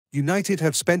United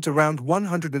have spent around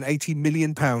 £180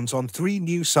 million on 3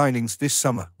 new signings this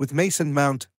summer, with Mason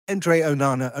Mount, Andre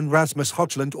Onana and Rasmus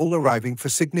Højlund all arriving for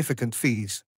significant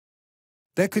fees.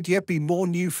 There could yet be more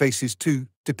new faces too,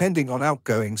 depending on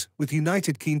outgoings, with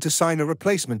United keen to sign a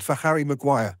replacement for Harry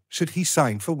Maguire, should he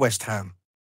sign for West Ham.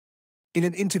 In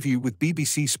an interview with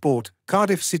BBC Sport,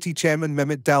 Cardiff City chairman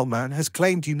Mehmet Dalman has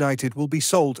claimed United will be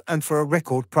sold and for a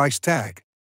record price tag.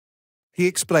 He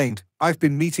explained, "I've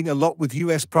been meeting a lot with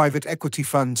US private equity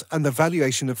funds and the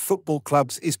valuation of football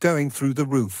clubs is going through the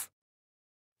roof.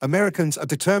 Americans are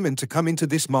determined to come into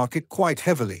this market quite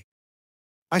heavily.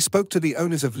 I spoke to the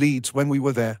owners of Leeds when we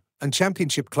were there, and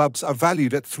championship clubs are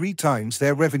valued at 3 times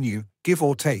their revenue, give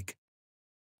or take.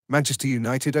 Manchester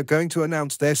United are going to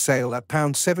announce their sale at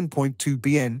 £7.2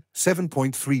 bn,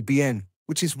 £7.3 bn,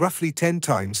 which is roughly 10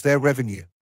 times their revenue."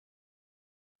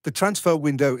 The transfer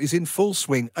window is in full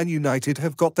swing and United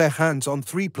have got their hands on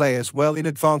 3 players well in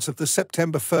advance of the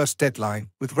September 1st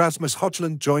deadline, with Rasmus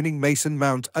Højlund joining Mason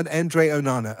Mount and Andre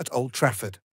Onana at Old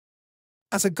Trafford.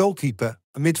 As a goalkeeper,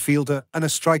 a midfielder and a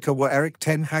striker were Erik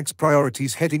ten Hag's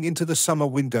priorities heading into the summer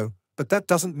window, but that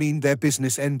doesn't mean their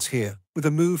business ends here, with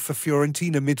a move for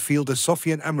Fiorentina midfielder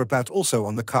Sofian Amrabat also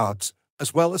on the cards,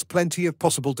 as well as plenty of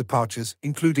possible departures,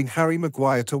 including Harry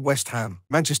Maguire to West Ham.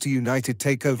 Manchester United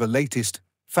takeover latest.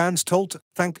 Fans told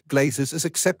thank Glazers as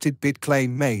accepted bid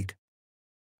claim made.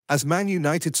 As Man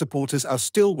United supporters are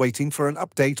still waiting for an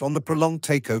update on the prolonged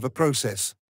takeover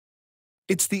process.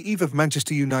 It's the eve of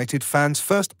Manchester United fans'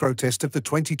 first protest of the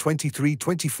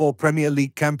 2023-24 Premier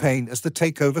League campaign as the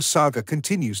takeover saga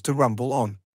continues to rumble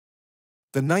on.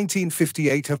 The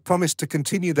 1958 have promised to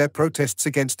continue their protests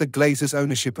against the Glazers'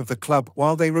 ownership of the club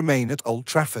while they remain at Old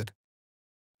Trafford.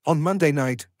 On Monday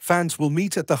night, fans will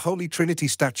meet at the Holy Trinity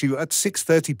statue at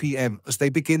 6:30 p.m. as they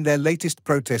begin their latest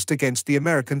protest against the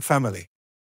American family.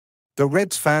 The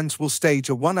Reds fans will stage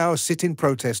a 1-hour sit-in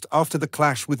protest after the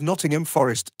clash with Nottingham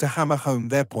Forest to hammer home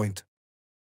their point.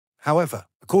 However,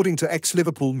 according to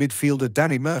ex-Liverpool midfielder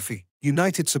Danny Murphy,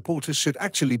 United supporters should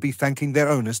actually be thanking their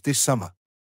owners this summer.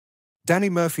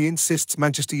 Danny Murphy insists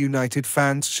Manchester United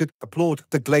fans should applaud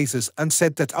the Glazers and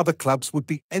said that other clubs would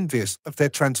be envious of their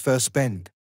transfer spend.